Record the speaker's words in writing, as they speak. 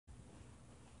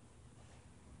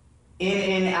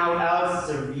In, out, out.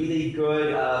 This is a really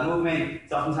good movement.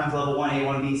 It's oftentimes level 1A,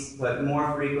 1B, but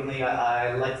more frequently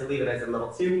I like to leave it as a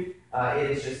level 2.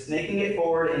 It is just snaking it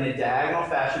forward in a diagonal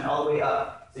fashion all the way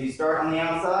up. So you start on the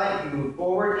outside, you move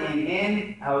forward,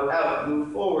 in, out, out.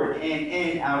 Move forward,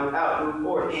 in, out, out. Move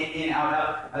forward, in, out,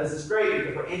 out. Now this is great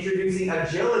because we're introducing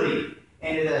agility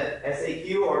into the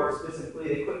SAQ, or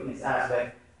specifically the quickness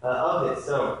aspect of this.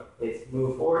 So it's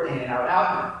move forward, in and out,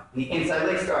 out. And the inside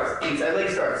leg starts, inside leg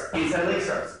starts, inside leg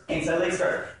starts, inside leg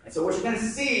starts. And so what you're going to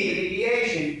see, the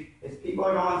deviation, is people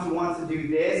are going to want to do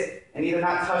this and either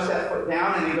not touch that foot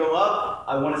down and then go up.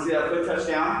 I want to see that foot touch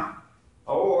down.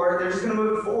 Or they're just going to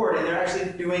move forward and they're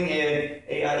actually doing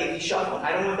a shuffle.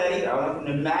 I don't want that either. I want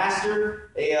them to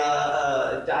master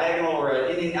a diagonal or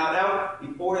an in and out, out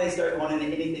before they start going into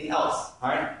anything else. All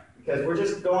right? Because we're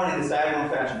just going in this diagonal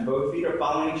fashion. Both feet are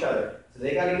following each other. So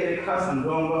they got to get accustomed.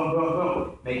 Boom, boom, boom,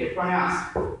 boom. Make it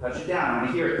pronounced. Touch it down. I want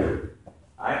to hear it.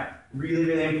 All right? Really,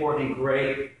 really important.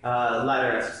 Great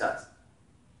ladder exercise.